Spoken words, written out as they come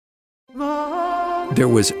There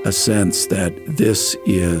was a sense that this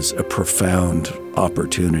is a profound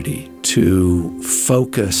opportunity to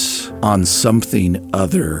focus on something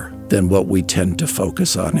other than what we tend to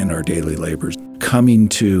focus on in our daily labors. Coming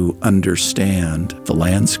to understand the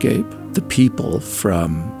landscape, the people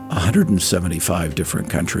from 175 different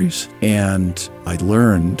countries. And I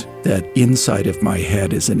learned that inside of my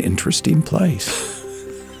head is an interesting place.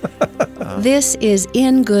 This is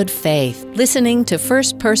In Good Faith, listening to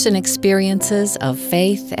first-person experiences of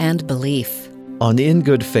faith and belief. On In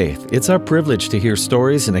Good Faith, it's our privilege to hear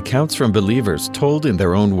stories and accounts from believers told in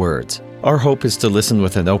their own words. Our hope is to listen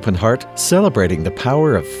with an open heart, celebrating the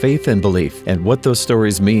power of faith and belief and what those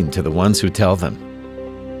stories mean to the ones who tell them.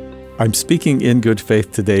 I'm speaking in good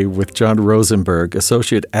faith today with John Rosenberg,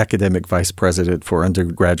 Associate Academic Vice President for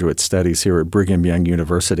Undergraduate Studies here at Brigham Young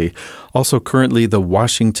University, also currently the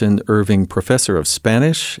Washington Irving Professor of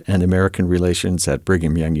Spanish and American Relations at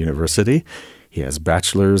Brigham Young University. He has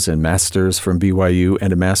bachelor's and master's from BYU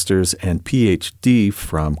and a master's and PhD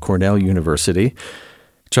from Cornell University.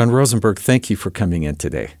 John Rosenberg, thank you for coming in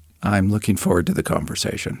today. I'm looking forward to the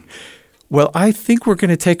conversation. Well, I think we're going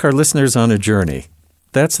to take our listeners on a journey.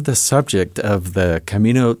 That's the subject of the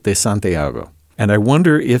Camino de Santiago. And I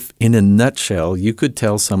wonder if, in a nutshell, you could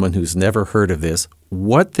tell someone who's never heard of this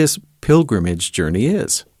what this pilgrimage journey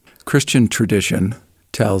is. Christian tradition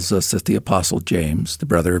tells us that the Apostle James, the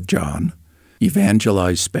brother of John,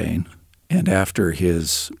 evangelized Spain, and after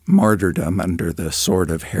his martyrdom under the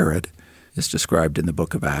sword of Herod, is described in the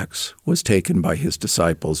book of Acts, was taken by his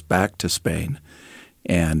disciples back to Spain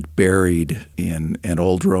and buried in an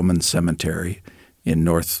old Roman cemetery in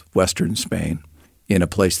northwestern Spain, in a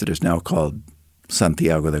place that is now called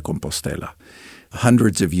Santiago de Compostela.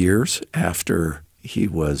 Hundreds of years after he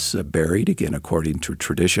was buried, again according to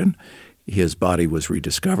tradition, his body was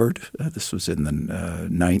rediscovered. This was in the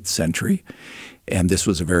 9th century, and this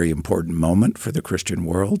was a very important moment for the Christian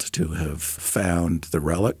world to have found the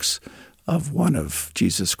relics of one of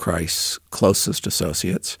Jesus Christ's closest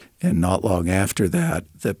associates. And not long after that,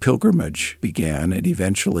 the pilgrimage began and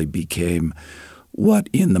eventually became what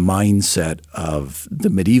in the mindset of the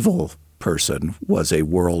medieval person was a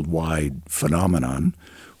worldwide phenomenon,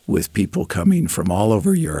 with people coming from all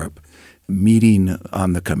over Europe, meeting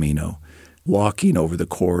on the Camino, walking over the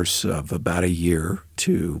course of about a year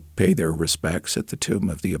to pay their respects at the tomb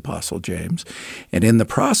of the Apostle James. And in the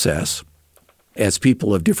process, as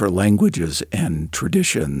people of different languages and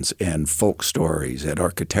traditions and folk stories and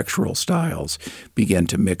architectural styles began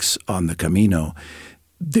to mix on the Camino,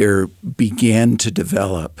 there began to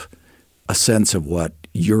develop a sense of what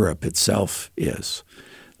Europe itself is.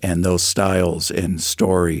 And those styles and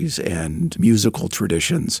stories and musical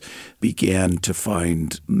traditions began to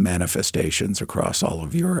find manifestations across all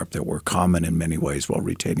of Europe that were common in many ways while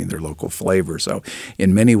retaining their local flavor. So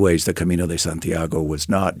in many ways, the Camino de Santiago was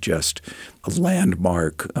not just a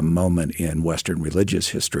landmark, a moment in Western religious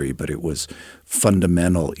history, but it was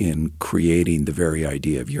fundamental in creating the very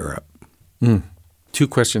idea of Europe. Two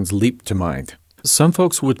questions leap to mind. Some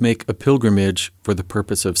folks would make a pilgrimage for the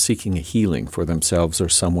purpose of seeking a healing for themselves or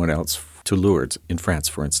someone else, to Lourdes in France,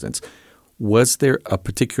 for instance. Was there a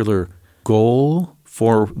particular goal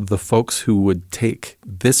for the folks who would take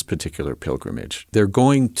this particular pilgrimage? They're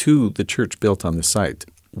going to the church built on the site.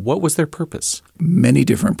 What was their purpose? Many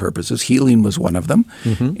different purposes. Healing was one of them.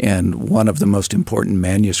 And one of the most important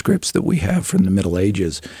manuscripts that we have from the Middle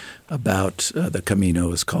Ages about the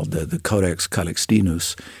Camino is called the Codex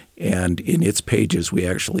Calixtinus. And in its pages, we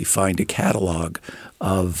actually find a catalog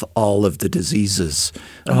of all of the diseases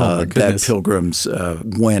that pilgrims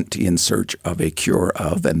went in search of a cure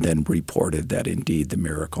of, and then reported that indeed the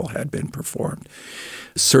miracle had been performed.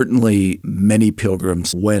 Certainly, many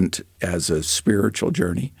pilgrims went as a spiritual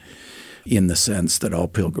journey in the sense that all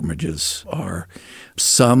pilgrimages are.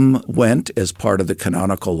 Some went as part of the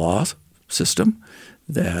canonical law system,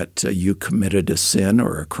 that you committed a sin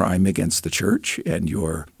or a crime against the church, and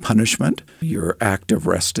your punishment, your act of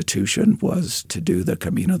restitution, was to do the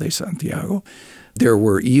Camino de Santiago. There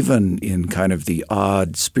were even, in kind of the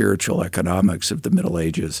odd spiritual economics of the Middle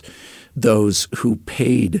Ages, those who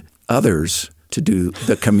paid others to do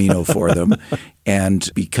the Camino for them. And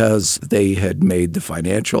because they had made the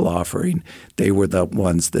financial offering, they were the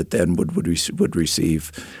ones that then would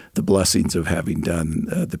receive the blessings of having done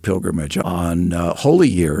the pilgrimage. On holy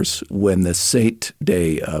years, when the saint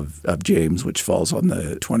day of James, which falls on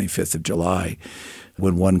the 25th of July,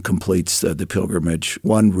 when one completes the pilgrimage,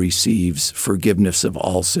 one receives forgiveness of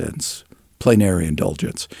all sins, plein air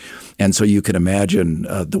indulgence. And so you can imagine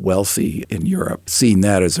the wealthy in Europe seeing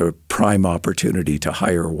that as a prime opportunity to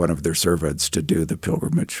hire one of their servants to do the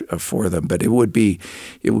pilgrimage for them. But it would be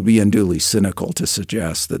unduly cynical to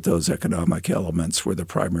suggest that those economic elements were the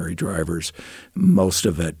primary drivers. Most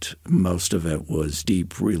of it was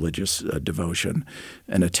deep religious devotion,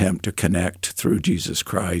 an attempt to connect through Jesus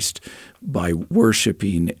Christ by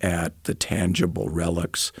worshiping at the tangible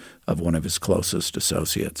relics of one of his closest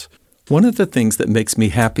associates. One of the things that makes me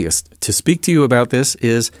happiest to speak to you about this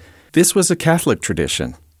was a Catholic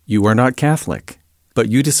tradition. You are not Catholic, but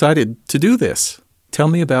you decided to do this. Tell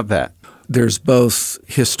me about that. There's both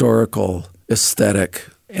historical, aesthetic,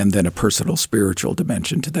 and then a personal spiritual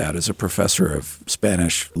dimension to that. As a professor of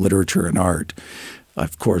Spanish literature and art, I,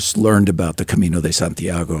 of course, learned about the Camino de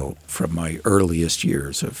Santiago from my earliest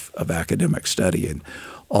years of academic study and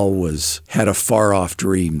always had a far-off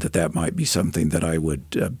dream that might be something that I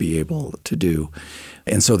would be able to do.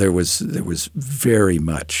 And so there was very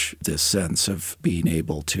much this sense of being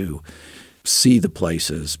able to see the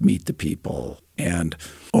places, meet the people. And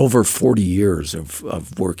over 40 years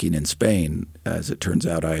of working in Spain, as it turns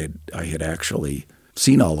out, I had actually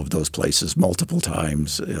seen all of those places multiple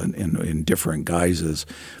times in different guises.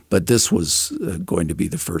 But this was going to be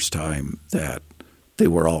the first time that they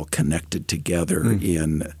were all connected together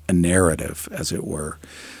in a narrative, as it were,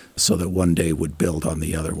 so that one day would build on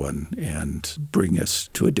the other one and bring us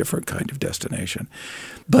to a different kind of destination.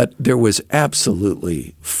 But there was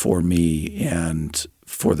absolutely, for me and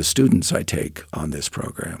for the students I take on this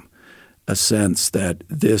program, a sense that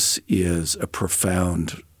this is a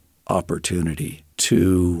profound opportunity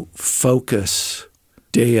to focus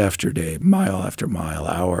day after day, mile after mile,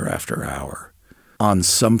 hour after hour, on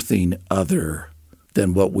something other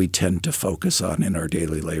than what we tend to focus on in our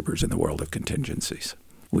daily labors in the world of contingencies.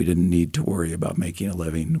 We didn't need to worry about making a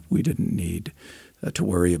living. We didn't need to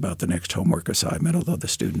worry about the next homework assignment, although the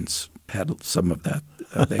students had some of that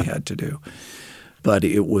they had to do. But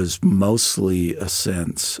it was mostly a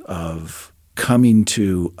sense of coming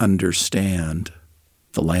to understand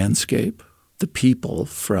the landscape, the people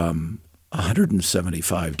from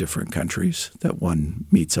 175 different countries that one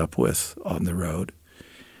meets up with on the road,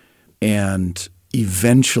 and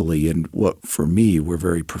eventually, in what for me were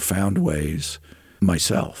very profound ways,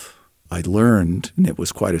 myself. I learned, and it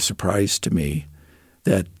was quite a surprise to me,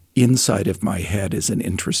 that inside of my head is an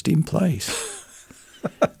interesting place.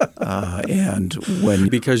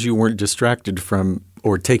 Because you weren't distracted from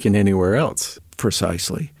or taken anywhere else.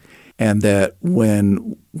 Precisely. And that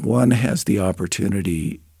when one has the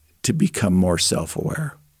opportunity to become more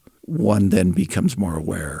self-aware, one then becomes more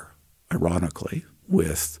aware, ironically,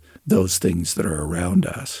 with those things that are around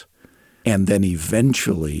us. And then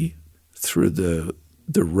eventually, through the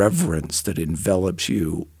reverence that envelops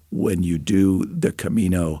you when you do the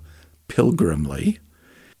Camino pilgrimly,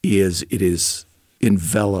 it is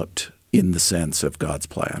enveloped in the sense of God's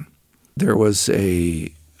plan. There was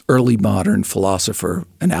a early modern philosopher,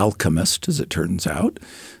 an alchemist, as it turns out,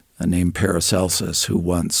 named Paracelsus, who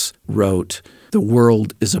once wrote, "The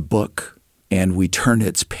world is a book, and we turn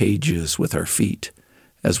its pages with our feet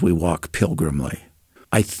as we walk pilgrimly."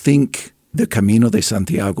 I think the Camino de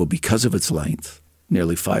Santiago, because of its length,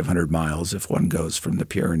 nearly 500 miles if one goes from the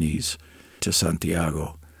Pyrenees to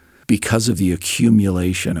Santiago, because of the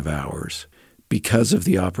accumulation of hours, because of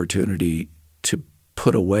the opportunity to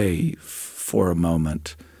put away for a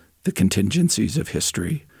moment the contingencies of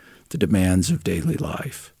history, the demands of daily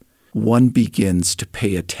life, one begins to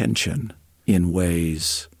pay attention in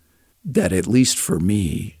ways that, at least for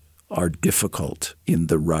me, are difficult in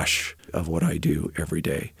the rush of what I do every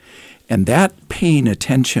day. And that paying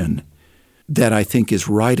attention that I think is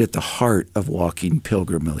right at the heart of walking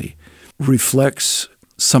pilgrimly reflects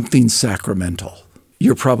something sacramental.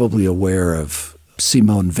 You're probably aware of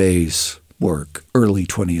Simone Weil's work, early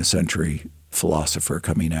 20th century philosopher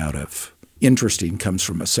coming out of. Interesting, comes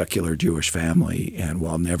from a secular Jewish family, and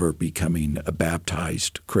while never becoming a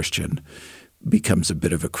baptized Christian, becomes a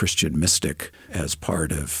bit of a Christian mystic as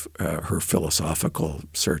part of her philosophical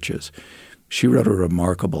searches. She wrote a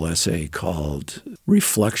remarkable essay called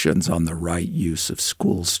Reflections on the Right Use of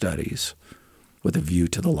School Studies with a View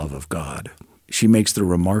to the Love of God. She makes the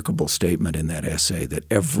remarkable statement in that essay that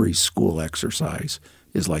every school exercise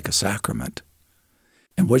is like a sacrament.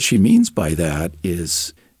 And what she means by that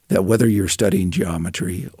is that whether you're studying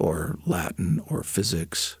geometry or Latin or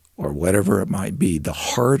physics or whatever it might be, the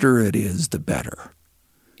harder it is, the better.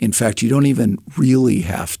 In fact, you don't even really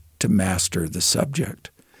have to master the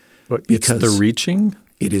subject. Because it's the reaching?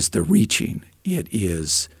 It is the reaching. It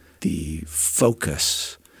is the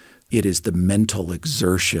focus. It is the mental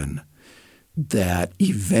exertion that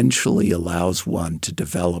eventually allows one to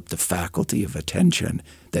develop the faculty of attention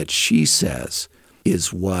that she says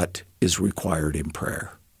is what is required in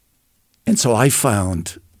prayer. And so I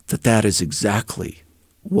found that that is exactly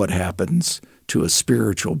what happens to a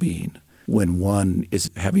spiritual being when one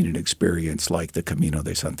is having an experience like the Camino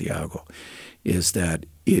de Santiago, is that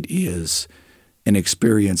it is an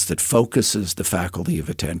experience that focuses the faculty of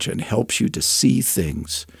attention, helps you to see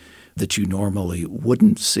things that you normally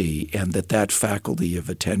wouldn't see, and that faculty of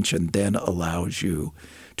attention then allows you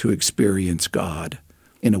to experience God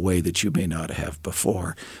in a way that you may not have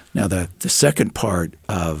before. Now, the second part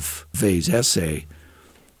of Vey's essay,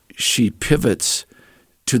 she pivots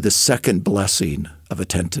to the second blessing of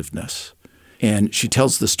attentiveness. And she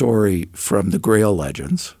tells the story from the Grail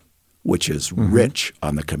legends, which is rich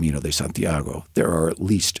on the Camino de Santiago. There are at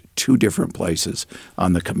least 2 different places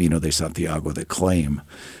on the Camino de Santiago that claim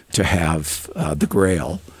to have the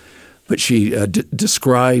Grail. But she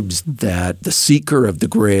describes that the seeker of the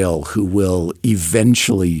Grail who will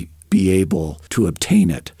eventually be able to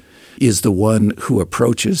obtain it is the one who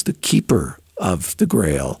approaches the keeper of the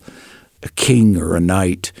Grail, a king or a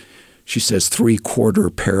knight, she says 3/4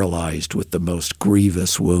 paralyzed with the most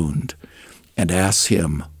grievous wound, and asks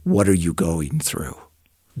him, "What are you going through?"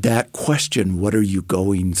 That question, "What are you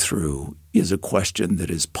going through?" is a question that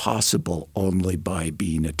is possible only by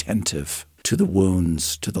being attentive to the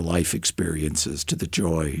wounds, to the life experiences, to the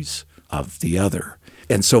joys of the other.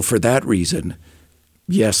 And so for that reason,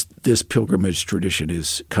 yes, this pilgrimage tradition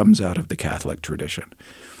comes out of the Catholic tradition.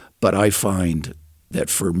 But I find that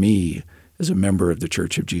for me, as a member of the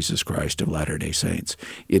Church of Jesus Christ of Latter-day Saints,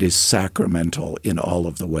 it is sacramental in all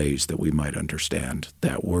of the ways that we might understand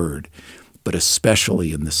that word, but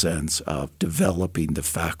especially in the sense of developing the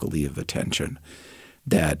faculty of attention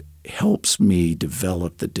that helps me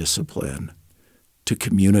develop the discipline to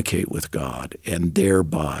communicate with God and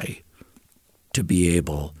thereby to be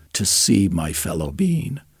able to see my fellow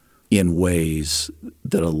being in ways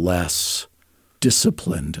that a less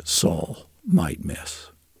disciplined soul might miss.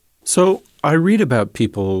 So I read about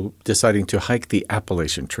people deciding to hike the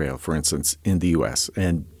Appalachian Trail, for instance, in the U.S.,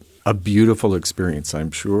 and a beautiful experience,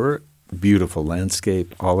 I'm sure, beautiful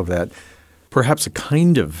landscape, all of that, perhaps a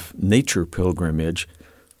kind of nature pilgrimage,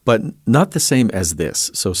 but not the same as this.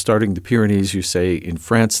 So starting the Pyrenees, you say, in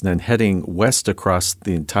France, then heading west across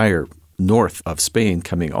the entire north of Spain,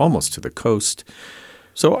 coming almost to the coast.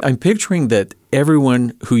 So I'm picturing that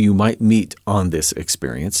everyone who you might meet on this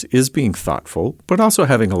experience is being thoughtful, but also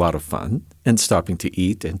having a lot of fun and stopping to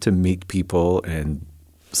eat and to meet people and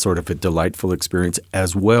sort of a delightful experience,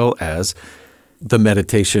 as well as the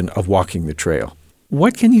meditation of walking the trail.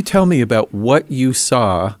 What can you tell me about what you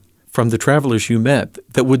saw from the travelers you met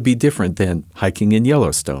that would be different than hiking in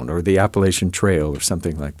Yellowstone or the Appalachian Trail or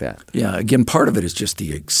something like that? Yeah, again, part of it is just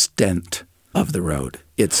the extent of the road.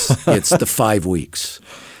 It's the 5 weeks,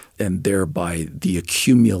 and thereby the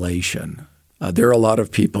accumulation. There are a lot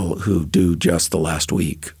of people who do just the last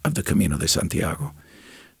week of the Camino de Santiago,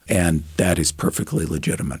 and that is perfectly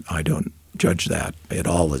legitimate. I don't judge that at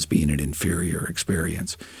all as being an inferior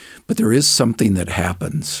experience. But there is something that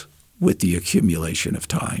happens with the accumulation of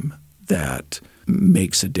time that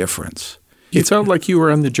makes a difference. It sounded like you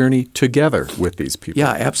were on the journey together with these people.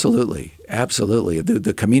 Yeah, absolutely. Absolutely.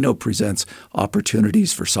 The Camino presents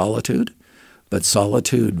opportunities for solitude, but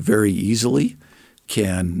solitude very easily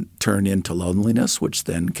can turn into loneliness, which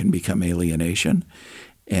then can become alienation.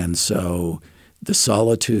 And so the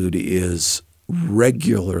solitude is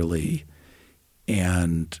regularly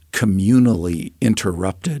and communally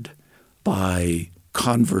interrupted by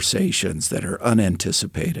conversations that are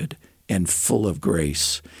unanticipated and full of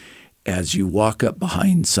grace as you walk up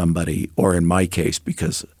behind somebody, or in my case,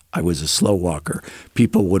 because I was a slow walker,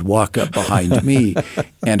 people would walk up behind me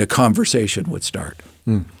and a conversation would start.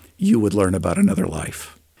 You would learn about another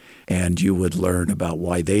life, and you would learn about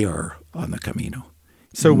why they are on the Camino.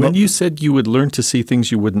 So when you said you would learn to see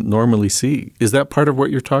things you wouldn't normally see, is that part of what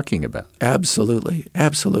you're talking about? Absolutely.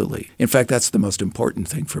 Absolutely. In fact, that's the most important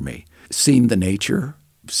thing for me. Seeing the nature,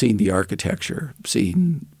 seeing the architecture,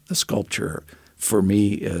 seeing the sculpture, for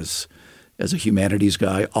me as a humanities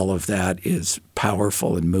guy, all of that is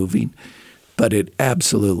powerful and moving. But it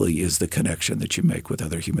absolutely is the connection that you make with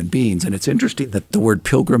other human beings. And it's interesting that the word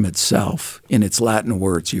pilgrim itself, in its Latin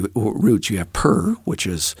roots, you have per, which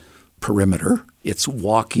is perimeter. It's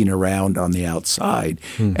walking around on the outside.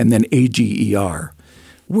 And then ager,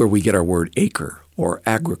 where we get our word acre or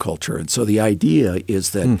agriculture. And so the idea is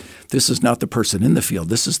that this is not the person in the field.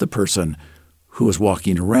 This is the person who is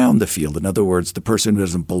walking around the field. In other words, the person who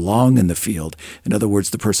doesn't belong in the field. In other words,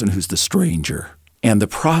 the person who's the stranger. And the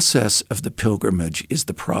process of the pilgrimage is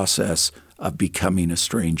the process of becoming a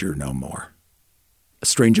stranger no more. A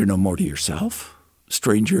stranger no more to yourself, a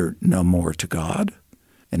stranger no more to God,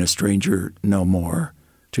 and a stranger no more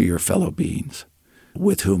to your fellow beings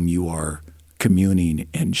with whom you are communing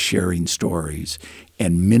and sharing stories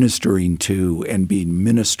and ministering to and being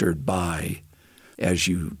ministered by as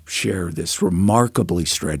you share this remarkably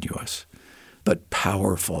strenuous but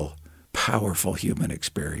powerful human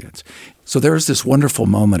experience. So there's this wonderful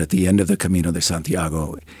moment at the end of the Camino de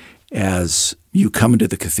Santiago as you come into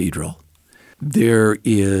the cathedral. There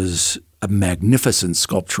is a magnificent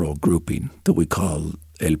sculptural grouping that we call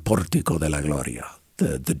El Pórtico de la Gloria,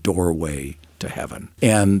 the doorway to heaven.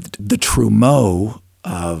 And the trumeau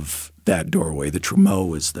of that doorway, the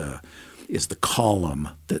trumeau is the column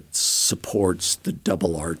that supports the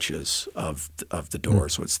double arches of the door,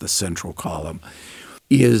 so it's the central column,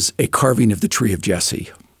 is a carving of the tree of Jesse.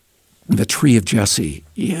 The tree of Jesse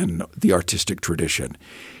in the artistic tradition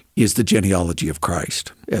is the genealogy of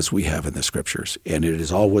Christ, as we have in the Scriptures. And it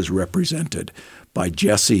is always represented by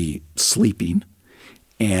Jesse sleeping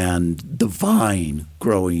and the vine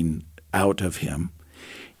growing out of him.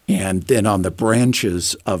 And then on the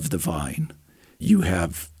branches of the vine, you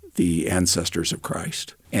have the ancestors of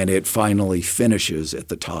Christ. And it finally finishes at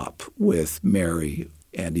the top with Mary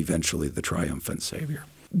and eventually the triumphant Savior.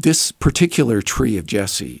 This particular tree of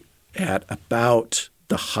Jesse, at about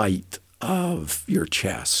the height of your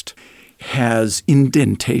chest, has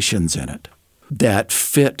indentations in it that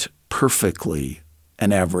fit perfectly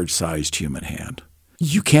an average-sized human hand.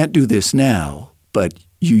 You can't do this now, but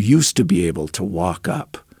you used to be able to walk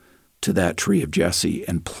up to that tree of Jesse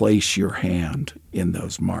and place your hand in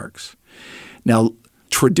those marks. Now,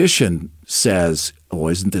 tradition says, oh,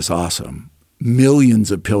 isn't this awesome?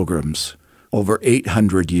 Millions of pilgrims over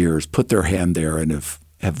 800 years put their hand there and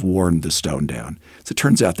have worn the stone down. So it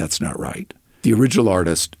turns out that's not right. The original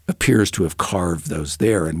artist appears to have carved those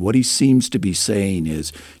there, and what he seems to be saying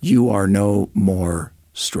is, you are no more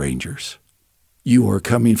strangers. You are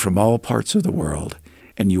coming from all parts of the world,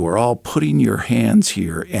 and you are all putting your hands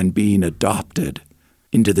here and being adopted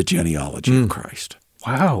into the genealogy of Christ.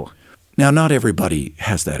 Wow. Now, not everybody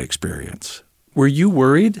has that experience. Were you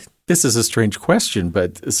worried? This is a strange question,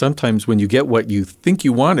 but sometimes when you get what you think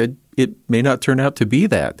you wanted, it may not turn out to be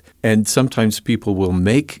that. And sometimes people will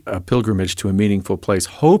make a pilgrimage to a meaningful place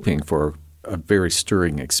hoping for a very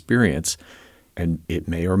stirring experience, and it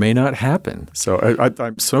may or may not happen. So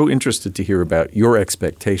I'm so interested to hear about your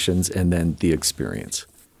expectations and then the experience.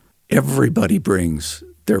 Everybody brings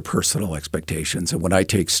their personal expectations. And when I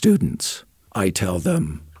take students, I tell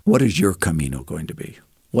them, what is your Camino going to be?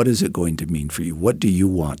 What is it going to mean for you? What do you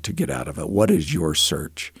want to get out of it? What is your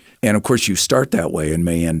search? And of course, you start that way and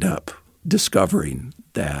may end up discovering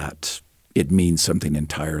that it means something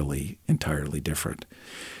entirely different.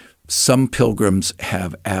 Some pilgrims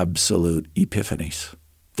have absolute epiphanies.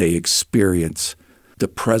 They experience the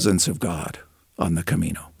presence of God on the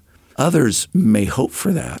Camino. Others may hope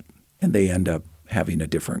for that, and they end up having a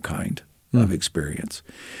different kind of experience.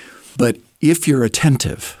 But if you're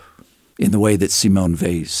attentive in the way that Simone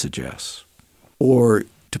Weil suggests, or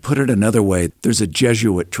to put it another way, there's a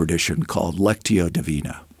Jesuit tradition called Lectio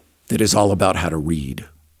Divina that is all about how to read.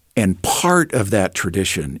 And part of that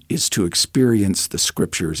tradition is to experience the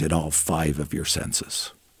Scriptures in all 5 of your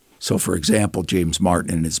senses. So, for example, James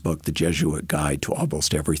Martin, in his book, The Jesuit Guide to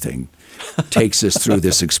Almost Everything, takes us through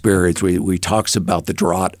this experience where he talks about the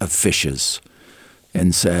draught of fishes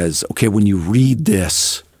and says, okay, when you read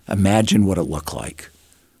this, imagine what it looked like,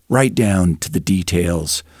 right down to the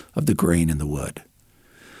details of the grain in the wood.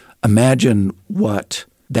 Imagine what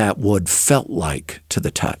that wood felt like to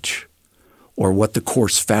the touch, or what the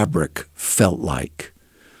coarse fabric felt like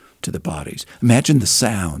to the bodies. Imagine the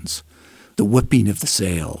sounds, the whipping of the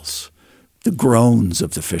sails, the groans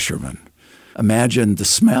of the fishermen. Imagine the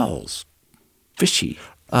smells, fishy.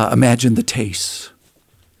 Imagine the tastes.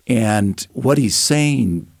 And what he's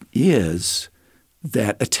saying is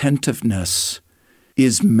that attentiveness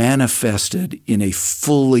is manifested in a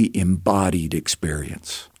fully embodied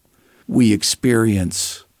experience. We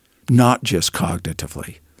experience not just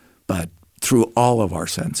cognitively, but through all of our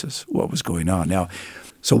senses what was going on. Now,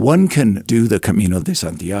 so one can do the Camino de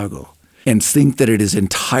Santiago and think that it is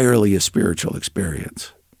entirely a spiritual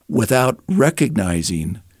experience without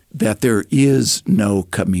recognizing that there is no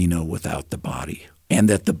Camino without the body, and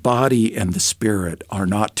that the body and the spirit are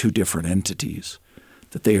not two different entities,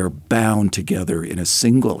 that they are bound together in a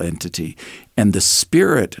single entity, and the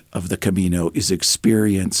spirit of the Camino is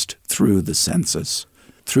experienced through the senses,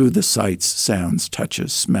 through the sights, sounds,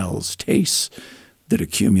 touches, smells, tastes that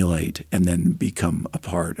accumulate and then become a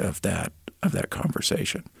part of that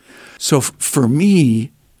conversation. So for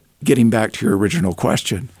me, getting back to your original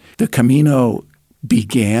question, the Camino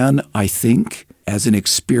began, I think, as an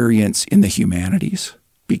experience in the humanities,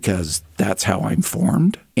 because that's how I'm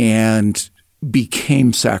formed, and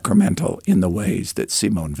became sacramental in the ways that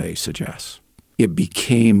Simone Weil suggests. It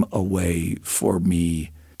became a way for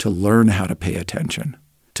me to learn how to pay attention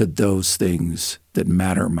to those things that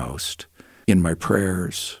matter most in my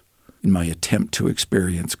prayers, in my attempt to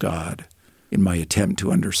experience God, in my attempt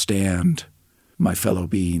to understand my fellow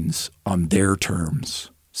beings on their terms,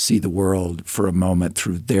 see the world for a moment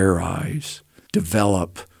through their eyes,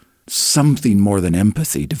 develop something more than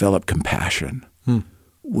empathy, develop compassion,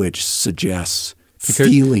 which suggests because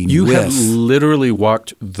feeling you with. have literally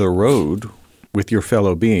walked the road with your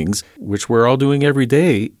fellow beings, which we're all doing every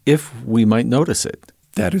day if we might notice it.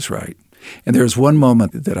 That is right. And there's one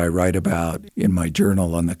moment that I write about in my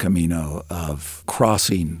journal on the Camino of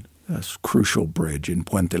crossing a crucial bridge in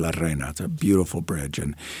Puente la Reina. It's a beautiful bridge,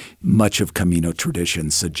 and much of Camino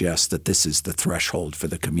tradition suggests that this is the threshold for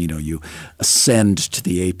the Camino. You ascend to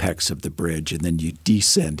the apex of the bridge, and then you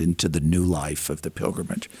descend into the new life of the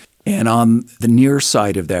pilgrimage. And on the near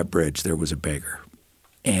side of that bridge, there was a beggar.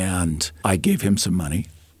 And I gave him some money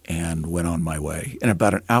and went on my way. And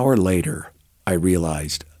about an hour later, I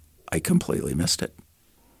realized I completely missed it.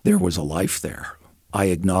 There was a life there. I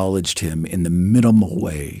acknowledged him in the minimal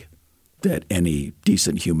way that any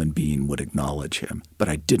decent human being would acknowledge him, but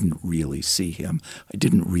I didn't really see him. I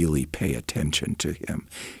didn't really pay attention to him.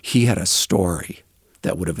 He had a story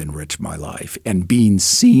that would have enriched my life, and being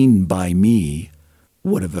seen by me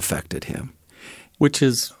would have affected him. Which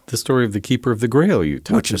is the story of the Keeper of the Grail you talked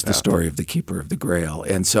about. Which is the story of the Keeper of the Grail.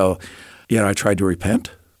 And so, I tried to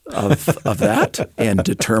repent of that and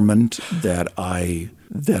determined that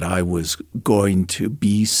I was going to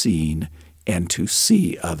be seen and to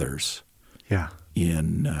see others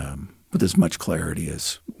in with as much clarity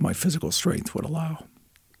as my physical strength would allow.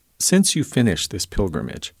 Since you finished this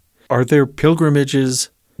pilgrimage, are there pilgrimages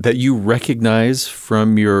that you recognize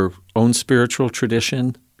from your own spiritual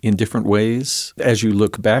tradition in different ways? As you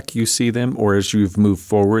look back, you see them, or as you've moved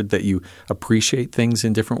forward, that you appreciate things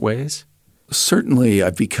in different ways? Certainly,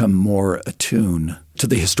 I've become more attuned to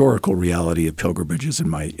the historical reality of pilgrimages in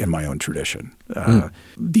my own tradition.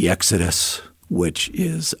 The Exodus, which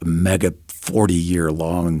is a mega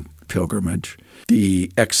 40-year-long pilgrimage.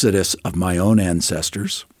 The exodus of my own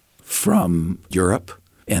ancestors from Europe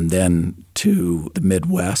and then to the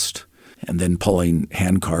Midwest, and then pulling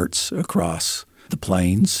handcarts across the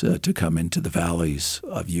plains to come into the valleys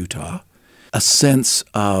of Utah. A sense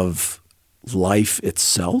of life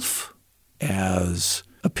itself as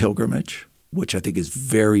a pilgrimage, which I think is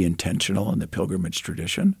very intentional in the pilgrimage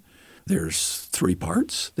tradition. There's three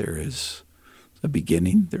parts. There is a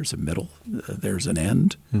beginning, there's a middle, there's an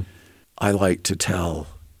end. I like to tell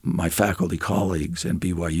my faculty colleagues and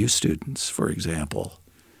BYU students, for example,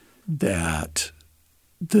 that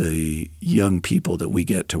the young people that we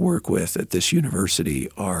get to work with at this university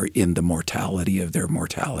are in the mortality of their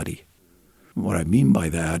mortality. What I mean by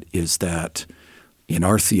that is that in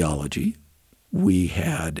our theology, we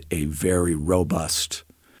had a very robust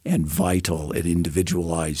and vital and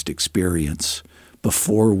individualized experience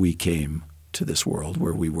before we came to this world,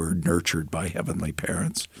 where we were nurtured by heavenly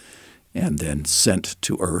parents and then sent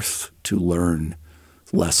to earth to learn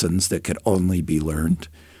lessons that could only be learned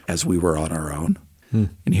as we were on our own.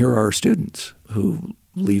 And here are our students who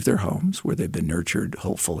leave their homes where they've been nurtured,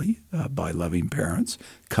 hopefully, by loving parents,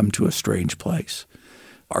 come to a strange place,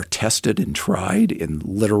 are tested and tried in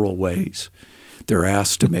literal ways. They're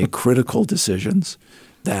asked to make critical decisions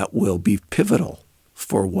that will be pivotal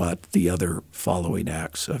for what the other following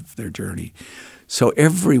acts of their journey. So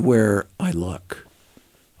everywhere I look,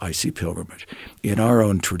 I see pilgrimage. In our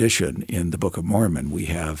own tradition, in the Book of Mormon, we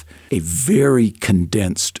have a very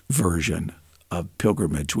condensed version of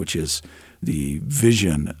pilgrimage, which is the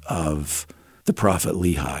vision of the prophet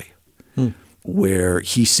Lehi, where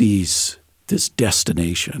he sees this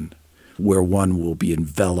destination where one will be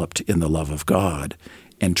enveloped in the love of God,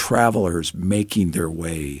 and travelers making their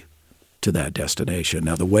way to that destination.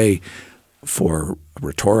 Now, the way, for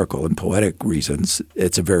rhetorical and poetic reasons,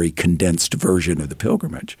 it's a very condensed version of the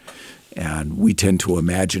pilgrimage. And we tend to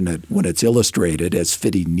imagine it, when it's illustrated, as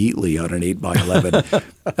fitting neatly on an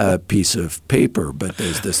 8x11 piece of paper. But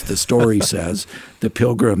there's this, the story says the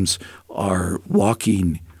pilgrims are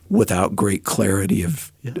walking without great clarity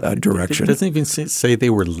of direction. It doesn't even say they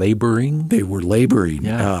were laboring. They were laboring,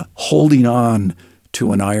 holding on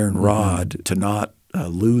to an iron rod to not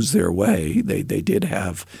lose their way. They did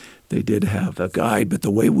have They did have a guide, but the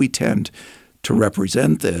way we tend to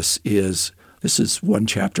represent this is one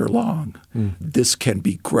chapter long. This can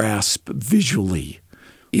be grasped visually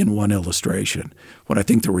in one illustration. When I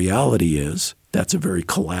think the reality is that's a very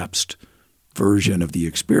collapsed version of the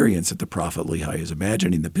experience that the Prophet Lehi is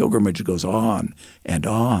imagining. The pilgrimage goes on and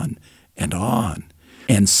on and on.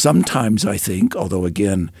 And sometimes I think, although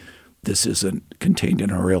again, this isn't contained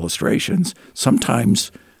in our illustrations,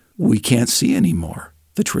 sometimes we can't see anymore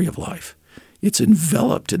the tree of life. It's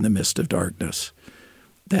enveloped in the mist of darkness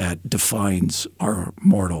that defines our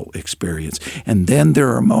mortal experience. And then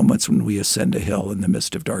there are moments when we ascend a hill and the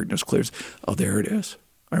mist of darkness clears. Oh, there it is.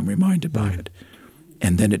 I'm reminded by it.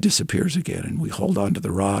 And then it disappears again, and we hold on to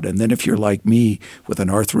the rod. And then if you're like me with an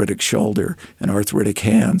arthritic shoulder and arthritic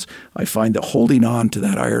hands, I find that holding on to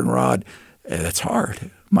that iron rod, that's hard.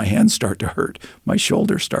 My hands start to hurt. My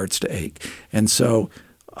shoulder starts to ache. And so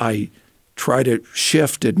I try to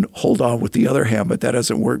shift and hold on with the other hand, but that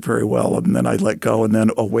doesn't work very well. And then I let go, and then,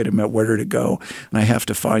 oh, wait a minute, where did it go? And I have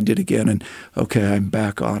to find it again, and okay, I'm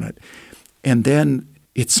back on it. And then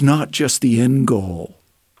it's not just the end goal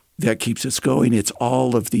that keeps us going. It's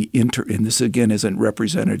all of the and this again isn't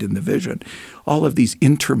represented in the vision, all of these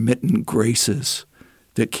intermittent graces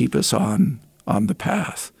that keep us on the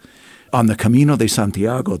path. On the Camino de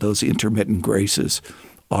Santiago, those intermittent graces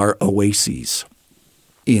are oases.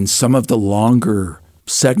 In some of the longer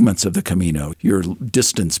segments of the Camino, your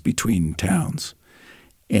distance between towns,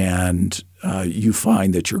 and you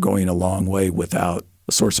find that you're going a long way without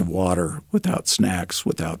a source of water, without snacks,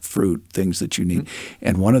 without fruit, things that you need.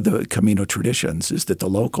 And one of the Camino traditions is that the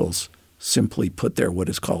locals simply put there what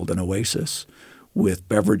is called an oasis with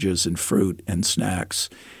beverages and fruit and snacks,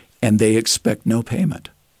 and they expect no payment.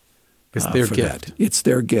 It's their gift. That. It's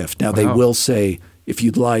their gift. Now, They will say, if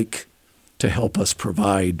you'd like to help us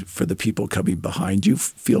provide for the people coming behind you,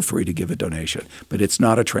 feel free to give a donation. But it's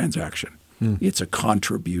not a transaction. It's a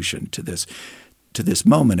contribution to this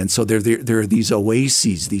moment. And so there are these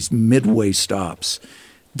oases, these midway stops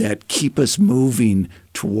that keep us moving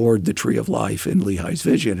toward the tree of life in Lehi's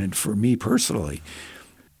vision. And for me personally,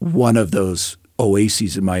 one of those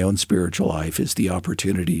oases in my own spiritual life is the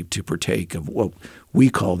opportunity to partake of what we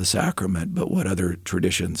call the sacrament, but what other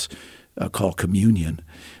traditions call communion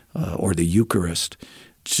or the Eucharist,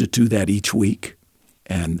 to do that each week.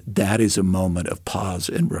 And that is a moment of pause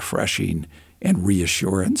and refreshing and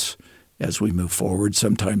reassurance as we move forward.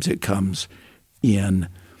 Sometimes it comes in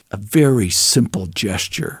a very simple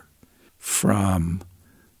gesture from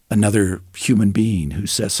another human being who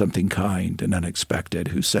says something kind and unexpected,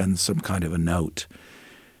 who sends some kind of a note,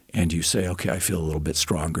 and you say, okay, I feel a little bit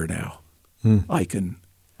stronger now. I can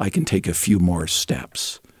take a few more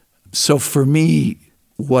steps. So for me,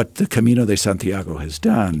 what the Camino de Santiago has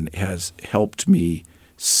done has helped me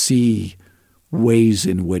see ways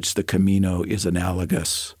in which the Camino is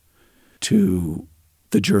analogous to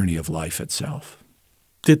the journey of life itself.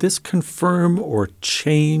 Did this confirm or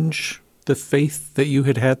change the faith that you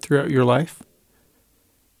had throughout your life?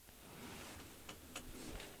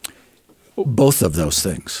 Both of those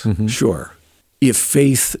things, sure. If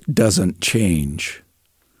faith doesn't change,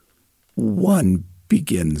 one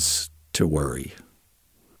begins to worry.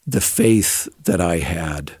 The faith that I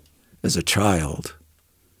had as a child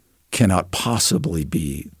cannot possibly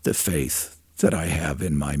be the faith that I have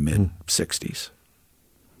in my mid-60s.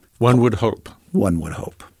 One would hope. One would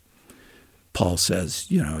hope. Paul says,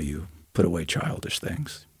 you put away childish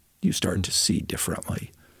things. You start to see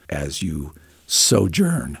differently as you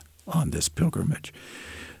sojourn on this pilgrimage.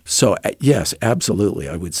 So, yes, absolutely,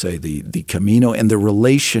 I would say the Camino and the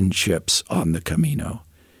relationships on the Camino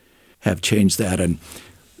have changed that. And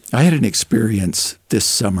I had an experience this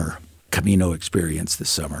summer, Camino experience this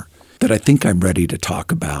summer, that I think I'm ready to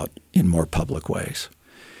talk about in more public ways.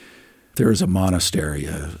 There is a monastery,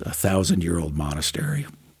 a 1,000-year-old monastery,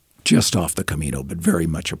 just off the Camino, but very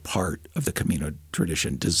much a part of the Camino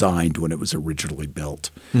tradition, designed when it was originally built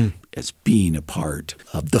as being a part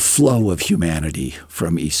of the flow of humanity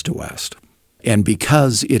from east to west. And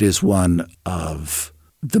because it is one of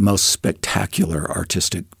the most spectacular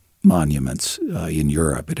artistic monuments in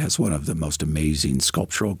Europe, it has one of the most amazing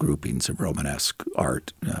sculptural groupings of Romanesque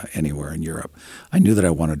art anywhere in Europe. I knew that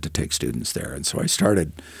I wanted to take students there, and so I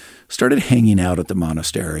started hanging out at the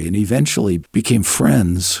monastery and eventually became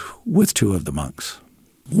friends with two of the monks.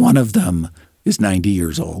 One of them is 90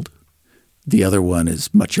 years old. The other one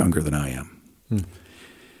is much younger than I am.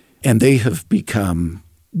 And they have become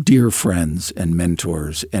dear friends and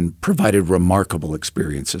mentors and provided remarkable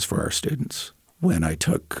experiences for our students. When I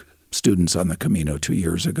took students on the Camino 2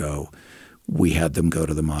 years ago, we had them go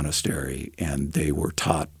to the monastery, and they were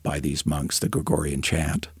taught by these monks the Gregorian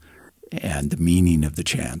chant and the meaning of the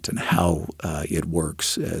chant and how it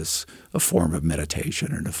works as a form of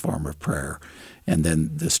meditation and a form of prayer. And then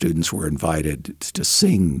the students were invited to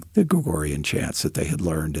sing the Gregorian chants that they had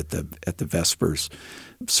learned at the Vespers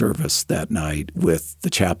service that night with the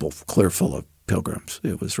chapel clear full of pilgrims.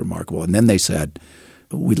 It was remarkable. And then they said,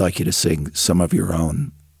 we'd like you to sing some of your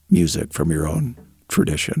own music from your own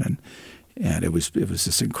tradition. And it was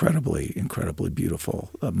this incredibly beautiful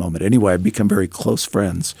moment. Anyway, I've become very close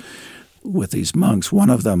friends with these monks. One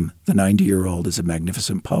of them, the 90-year-old, is a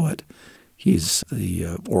magnificent poet. He's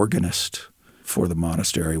the organist for the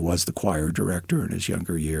monastery, was the choir director in his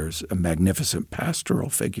younger years, a magnificent pastoral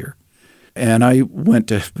figure. And I went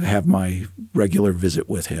to have my regular visit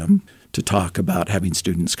with him to talk about having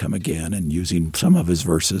students come again and using some of his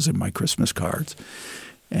verses in my Christmas cards.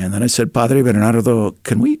 And then I said, Padre Bernardo,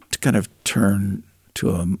 can we kind of turn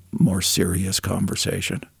to a more serious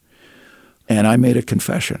conversation? And I made a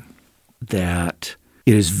confession that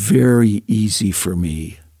it is very easy for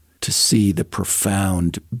me to see the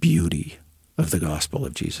profound beauty of the gospel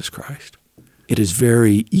of Jesus Christ. It is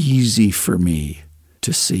very easy for me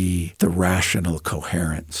to see the rational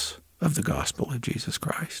coherence of the gospel of Jesus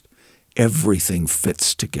Christ. Everything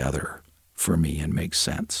fits together for me and makes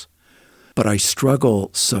sense. But I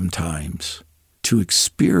struggle sometimes to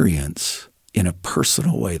experience in a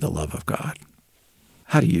personal way the love of God.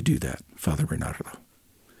 How do you do that, Father Bernardo?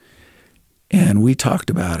 And we talked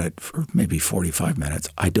about it for maybe 45 minutes.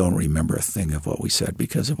 I don't remember a thing of what we said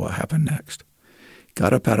because of what happened next.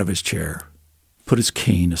 Got up out of his chair, put his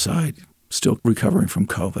cane aside, still recovering from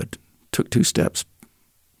COVID, took 2 steps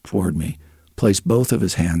toward me, placed both of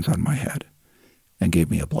his hands on my head, and gave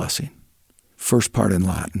me a blessing. First part in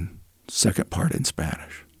Latin, second part in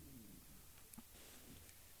Spanish.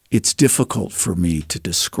 It's difficult for me to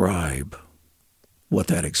describe what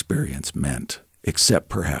that experience meant, except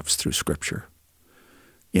perhaps through Scripture.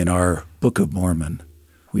 In our Book of Mormon,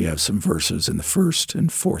 we have some verses in the 1st and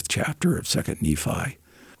 4th chapter of 2nd Nephi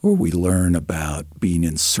where we learn about being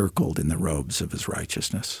encircled in the robes of his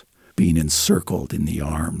righteousness, being encircled in the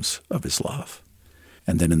arms of his love.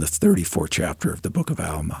 And then in the 34th chapter of the Book of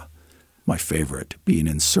Alma, my favorite, being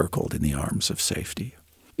encircled in the arms of safety,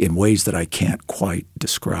 in ways that I can't quite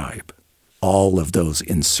describe. All of those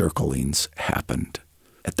encirclings happened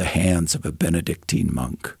at the hands of a Benedictine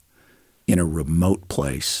monk in a remote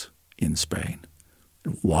place in Spain.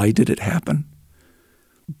 Why did it happen?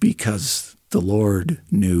 Because the Lord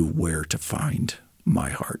knew where to find my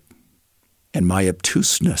heart. And my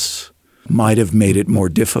obtuseness might have made it more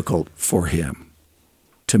difficult for him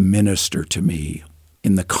to minister to me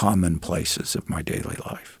in the common places of my daily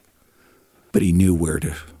life. But he knew where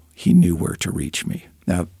to reach me.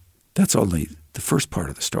 Now, that's only the first part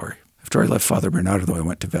of the story. After I left Father Bernardo, I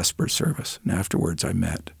went to Vespers service, and afterwards I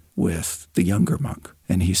met with the younger monk,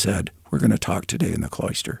 and he said, we're going to talk today in the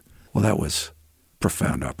cloister. Well, that was a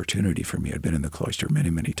profound opportunity for me. I'd been in the cloister many,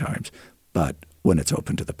 many times, but when it's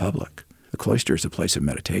open to the public, the cloister is a place of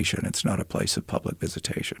meditation. It's not a place of public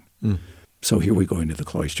visitation. So here we go into the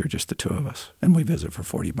cloister, just the 2 of us, and we visit for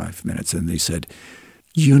 45 minutes, and they said,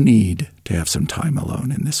 you need to have some time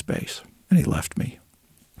alone in this space. And he left me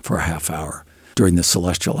for a half hour during the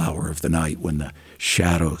celestial hour of the night when the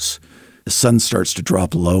shadows, the sun starts to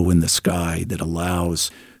drop low in the sky that allows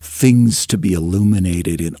things to be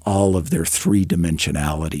illuminated in all of their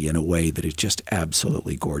 3-dimensionality in a way that is just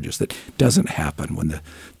absolutely gorgeous, that doesn't happen when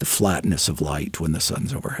the flatness of light when the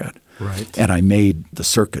sun's overhead. Right. And I made the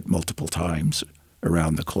circuit multiple times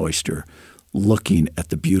around the cloister, looking at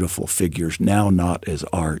the beautiful figures, now not as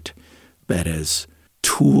art, but as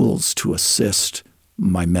tools to assist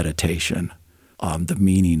my meditation on the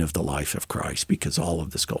meaning of the life of Christ, because all of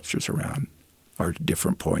the sculptures around are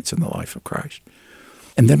different points in the life of Christ.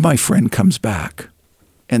 And then my friend comes back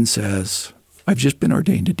and says, I've just been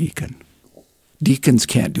ordained a deacon. Deacons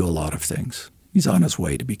can't do a lot of things. He's on his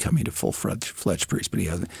way to becoming a full-fledged priest, but he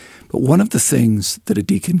hasn't. But one of the things that a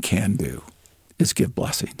deacon can do is give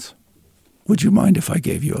blessings. Would you mind if I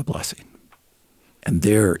gave you a blessing? And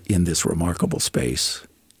there in this remarkable space,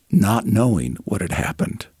 not knowing what had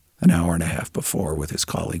happened an hour and a half before with his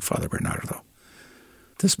colleague, Father Bernardo,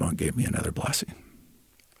 this monk gave me another blessing.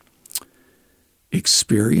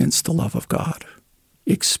 Experience the love of God.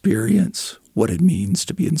 Experience what it means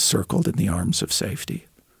to be encircled in the arms of safety.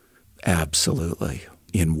 Absolutely.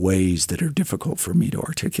 In ways that are difficult for me to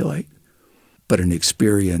articulate, but an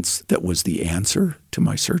experience that was the answer to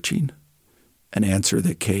my searching, an answer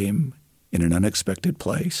that came in an unexpected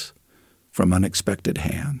place, from unexpected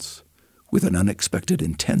hands, with an unexpected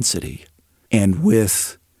intensity and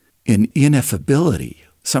with an ineffability,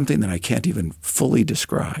 something that I can't even fully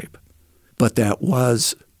describe, but that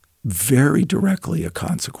was very directly a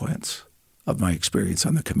consequence of my experience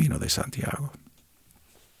on the Camino de Santiago.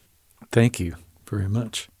 Thank you very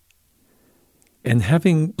much. And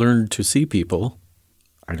having learned to see people,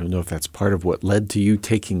 I don't know if that's part of what led to you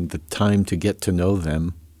taking the time to get to know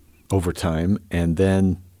them over time and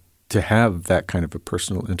then to have that kind of a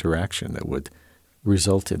personal interaction that would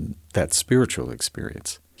result in that spiritual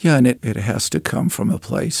experience. Yeah, and it has to come from a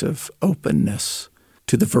place of openness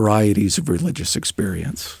to the varieties of religious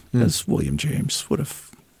experience, as William James would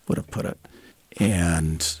have put it,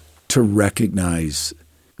 and to recognize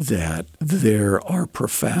that there are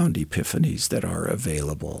profound epiphanies that are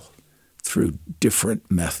available through different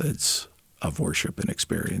methods of worship and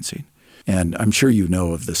experiencing. And I'm sure you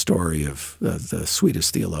know of the story of the Swedish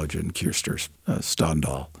theologian Kirster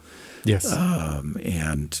Ståndal. Yes.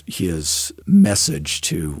 And his message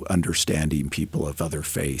to understanding people of other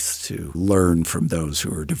faiths, to learn from those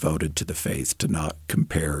who are devoted to the faith, to not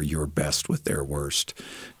compare your best with their worst.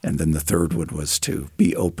 And then the third one was to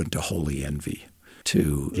be open to holy envy,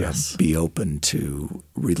 to be open to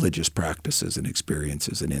religious practices and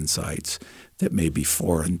experiences and insights that may be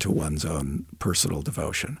foreign to one's own personal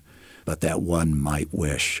devotion, but that one might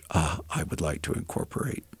wish, I would like to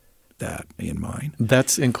incorporate that in mine.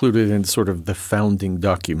 That's included in sort of the founding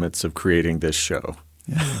documents of creating this show.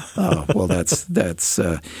 Yeah. Oh, well, that's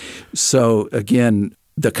so again,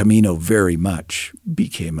 the Camino very much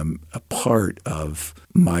became a part of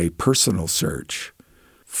my personal search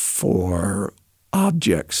for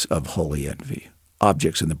objects of holy envy.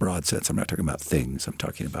 Objects in the broad sense. I'm not talking about things. I'm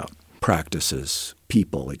talking about practices,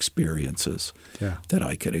 people, experiences that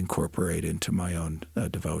I could incorporate into my own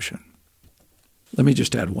devotion. Let me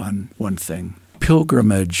just add one thing.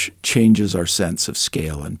 Pilgrimage changes our sense of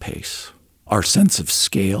scale and pace. Our sense of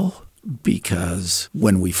scale, because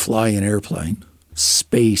when we fly an airplane,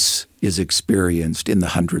 space is experienced in the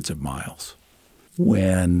hundreds of miles.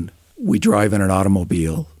 When we drive in an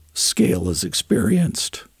automobile, scale is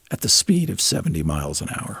experienced at the speed of 70 miles an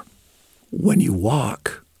hour. When you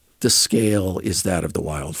walk, the scale is that of the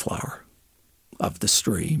wildflower, of the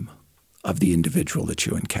stream, of the individual that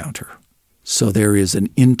you encounter. So there is an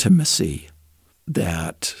intimacy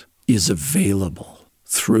that is available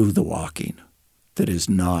through the walking that is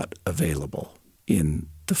not available in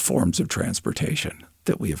the forms of transportation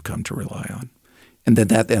that we have come to rely on. And then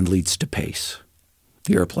that then leads to pace.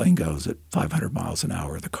 The airplane goes at 500 miles an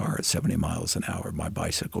hour, the car at 70 miles an hour, my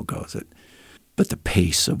bicycle goes at. But the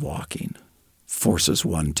pace of walking forces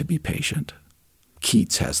one to be patient.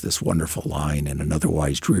 Keats has this wonderful line in an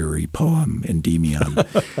otherwise dreary poem, Endymion,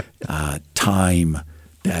 time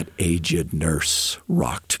that aged nurse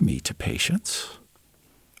rocked me to patience.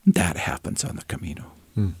 That happens on the Camino.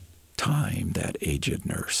 Time that aged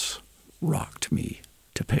nurse rocked me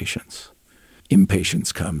to patience.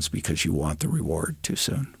 Impatience comes because you want the reward too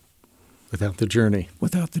soon. Without the journey.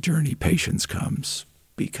 Without the journey, patience comes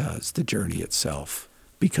because the journey itself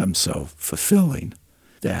becomes so fulfilling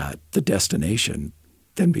that the destination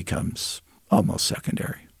then becomes almost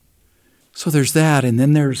secondary. So there's that, and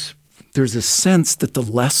then there's a sense that the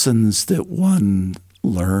lessons that one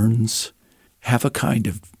learns have a kind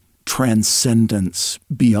of transcendence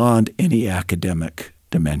beyond any academic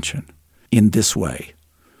dimension. In this way,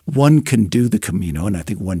 one can do the Camino, and I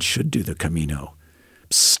think one should do the Camino,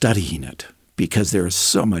 studying it, because there is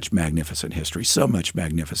so much magnificent history, so much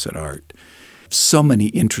magnificent art, so many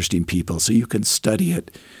interesting people. So you can study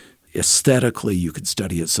it aesthetically, you can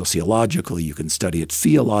study it sociologically, you can study it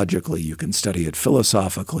theologically, you can study it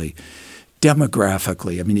philosophically,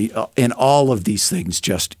 demographically. I mean, and all of these things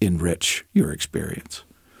just enrich your experience.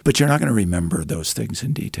 But you're not going to remember those things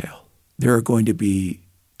in detail. There are going to be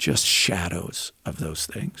just shadows of those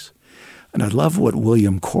things. And I love what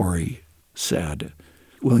William Corey said.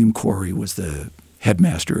 William Corey was the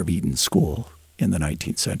headmaster of Eton School in the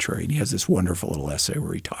 19th century, and he has this wonderful little essay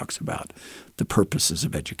where he talks about the purposes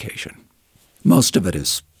of education. Most of it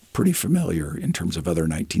is pretty familiar in terms of other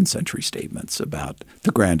 19th century statements about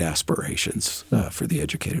the grand aspirations for the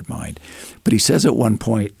educated mind. But he says at one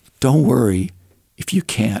point, don't worry if you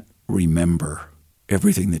can't remember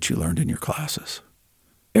everything that you learned in your classes,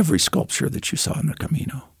 every sculpture that you saw in the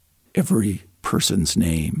Camino, every person's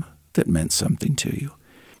name that meant something to you.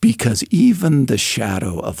 Because even the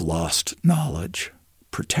shadow of lost knowledge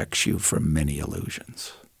protects you from many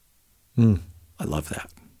illusions. I love that.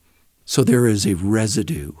 So there is a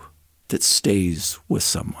residue that stays with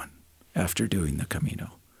someone after doing the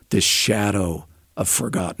Camino. This shadow of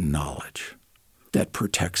forgotten knowledge that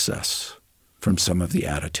protects us from some of the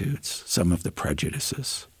attitudes, some of the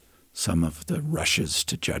prejudices, some of the rushes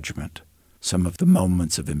to judgment, some of the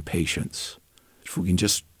moments of impatience. If we can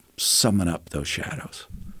just summon up those shadows,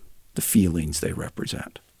 the feelings they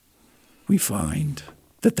represent, we find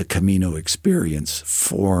that the Camino experience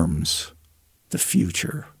forms the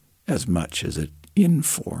future as much as it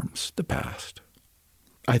informs the past.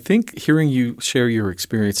 I think hearing you share your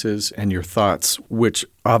experiences and your thoughts, which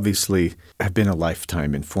obviously have been a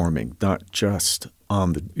lifetime informing, not just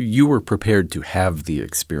on you were prepared to have the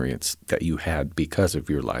experience that you had because of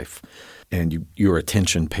your life and your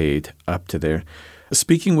attention paid up to there.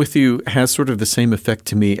 Speaking with you has sort of the same effect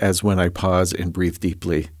to me as when I pause and breathe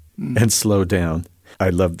deeply and slow down. I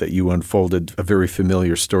love that you unfolded a very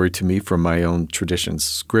familiar story to me from my own tradition's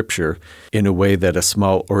scripture in a way that a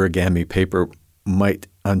small origami paper might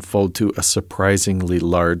unfold to a surprisingly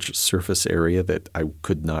large surface area that I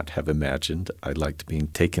could not have imagined. I liked being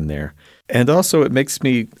taken there. And also it makes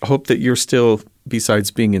me hope that you're still,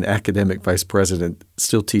 besides being an academic vice president,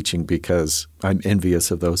 still teaching, because I'm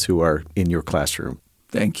envious of those who are in your classroom.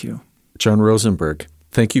 Thank you. John Rosenberg,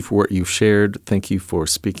 thank you for what you've shared. Thank you for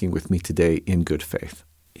speaking with me today in good faith.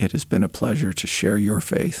 It has been a pleasure to share your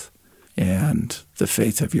faith and the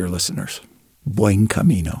faith of your listeners. Buen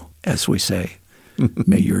camino, as we say.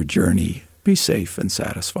 May your journey be safe and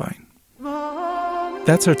satisfying.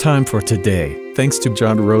 That's our time for today. Thanks to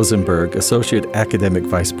John Rosenberg, Associate Academic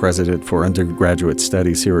Vice President for Undergraduate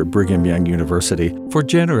Studies here at Brigham Young University, for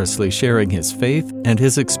generously sharing his faith and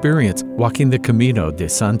his experience walking the Camino de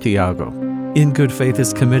Santiago. In Good Faith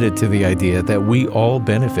is committed to the idea that we all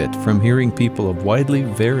benefit from hearing people of widely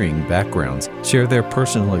varying backgrounds share their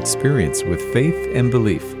personal experience with faith and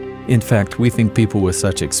belief. In fact, we think people with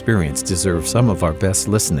such experience deserve some of our best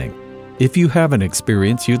listening. If you have an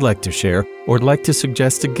experience you'd like to share or like to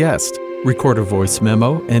suggest a guest, record a voice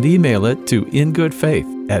memo and email it to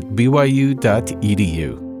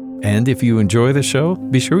ingoodfaith@byu.edu. And if you enjoy the show,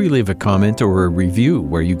 be sure you leave a comment or a review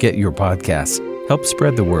where you get your podcasts. Help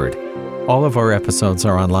spread the word. All of our episodes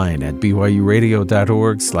are online at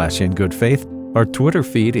byuradio.org/ingoodfaith. Our Twitter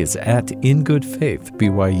feed is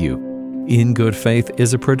 @ingoodfaithbyu. In Good Faith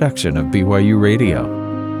is a production of BYU Radio.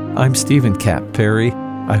 I'm Stephen Cap Perry.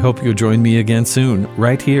 I hope you'll join me again soon,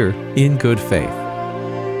 right here in Good Faith.